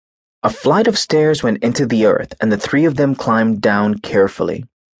A flight of stairs went into the earth, and the three of them climbed down carefully.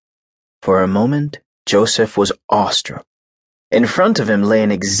 For a moment, Joseph was awestruck. In front of him lay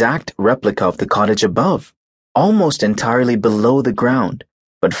an exact replica of the cottage above, almost entirely below the ground,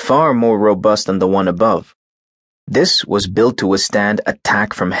 but far more robust than the one above. This was built to withstand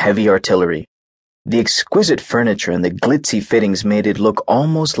attack from heavy artillery. The exquisite furniture and the glitzy fittings made it look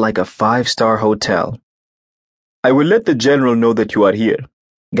almost like a five-star hotel. "I will let the general know that you are here,"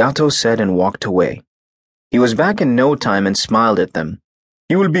 Gato said and walked away. He was back in no time and smiled at them.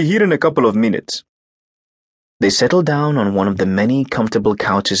 "He will be here in a couple of minutes." They settled down on one of the many comfortable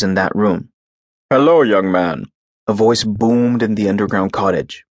couches in that room. "Hello, young man," a voice boomed in the underground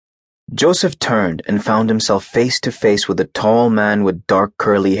cottage. Joseph turned and found himself face to face with a tall man with dark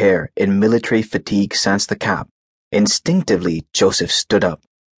curly hair in military fatigue sans the cap. Instinctively, Joseph stood up.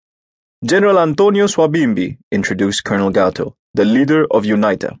 "General Antonio Swabimbi," introduced Colonel Gato, "the leader of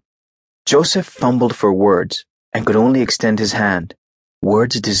UNITA." Joseph fumbled for words and could only extend his hand.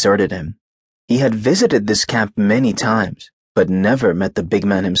 Words deserted him. He had visited this camp many times, but never met the big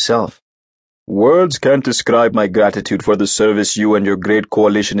man himself. "Words can't describe my gratitude for the service you and your great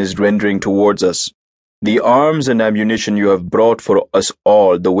coalition is rendering towards us. The arms and ammunition you have brought for us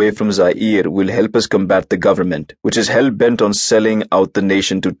all the way from Zaire will help us combat the government, which is hell-bent on selling out the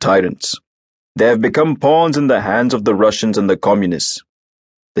nation to tyrants. They have become pawns in the hands of the Russians and the communists."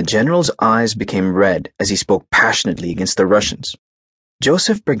 The general's eyes became red as he spoke passionately against the Russians.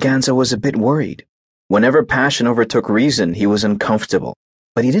 Joseph Braganza was a bit worried. Whenever passion overtook reason, he was uncomfortable,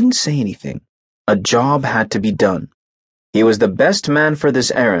 but he didn't say anything. A job had to be done. He was the best man for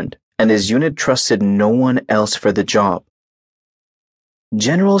this errand, and his unit trusted no one else for the job.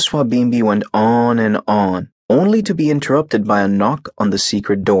 General Swabimbi went on and on, only to be interrupted by a knock on the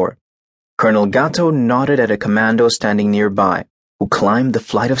secret door. Colonel Gato nodded at a commando standing nearby, who climbed the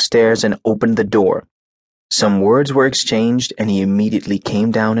flight of stairs and opened the door. Some words were exchanged, and he immediately came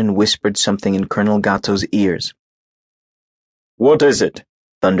down and whispered something in Colonel Gato's ears. "What is it?"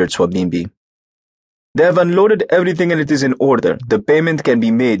 thundered Swabimbi. "They have unloaded everything and it is in order. The payment can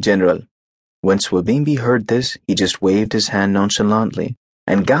be made, General." When Swabimbi heard this, he just waved his hand nonchalantly,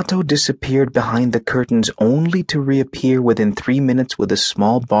 and Gato disappeared behind the curtains only to reappear within 3 minutes with a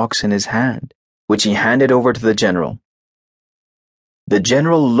small box in his hand, which he handed over to the general. The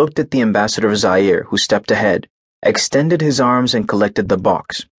general looked at the ambassador of Zaire, who stepped ahead, extended his arms and collected the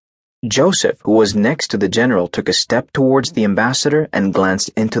box. Joseph, who was next to the general, took a step towards the ambassador and glanced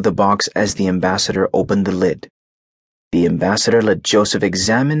into the box as the ambassador opened the lid. The ambassador let Joseph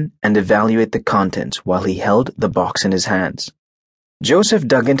examine and evaluate the contents while he held the box in his hands. Joseph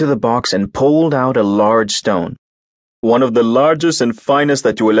dug into the box and pulled out a large stone. "One of the largest and finest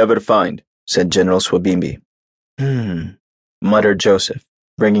that you will ever find," said General Swabimbi. Muttered Joseph,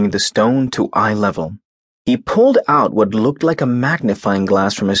 bringing the stone to eye level. He pulled out what looked like a magnifying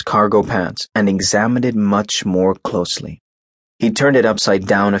glass from his cargo pants and examined it much more closely. He turned it upside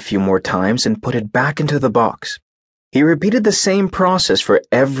down a few more times and put it back into the box. He repeated the same process for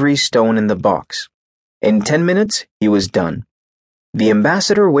every stone in the box. In 10 minutes, he was done. The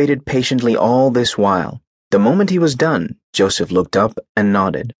ambassador waited patiently all this while. The moment he was done, Joseph looked up and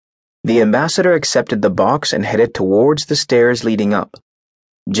nodded. The ambassador accepted the box and headed towards the stairs leading up.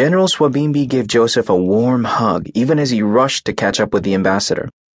 General Swabimbi gave Joseph a warm hug even as he rushed to catch up with the ambassador.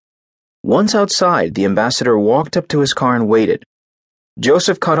 Once outside, the ambassador walked up to his car and waited.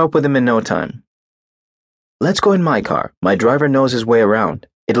 Joseph caught up with him in no time. "Let's go in my car. My driver knows his way around.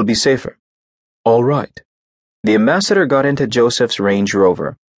 It'll be safer." "All right." The ambassador got into Joseph's Range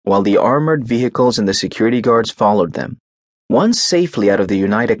Rover, while the armored vehicles and the security guards followed them. Once safely out of the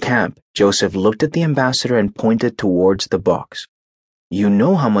UNITA camp, Joseph looked at the ambassador and pointed towards the box. "You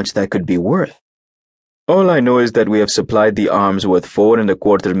know how much that could be worth." "All I know is that we have supplied the arms worth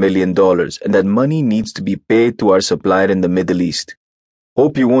 $4.25 million and that money needs to be paid to our supplier in the Middle East.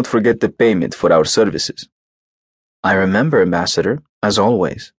 Hope you won't forget the payment for our services." "I remember, Ambassador, as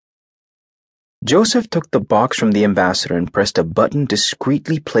always." Joseph took the box from the ambassador and pressed a button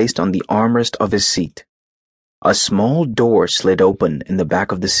discreetly placed on the armrest of his seat. A small door slid open in the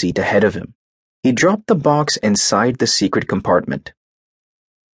back of the seat ahead of him. He dropped the box inside the secret compartment.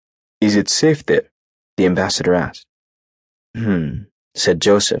 "Is it safe there?" the ambassador asked. Said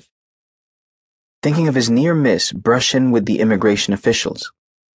Joseph, thinking of his near miss brush-in with the immigration officials.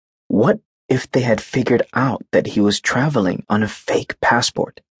 What if they had figured out that he was traveling on a fake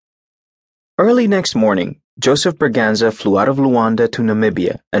passport? Early next morning, Joseph Braganza flew out of Luanda to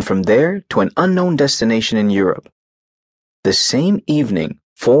Namibia and from there to an unknown destination in Europe. The same evening,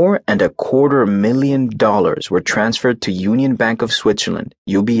 $4.25 million were transferred to Union Bank of Switzerland,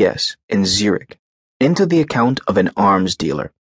 UBS, in Zurich, into the account of an arms dealer.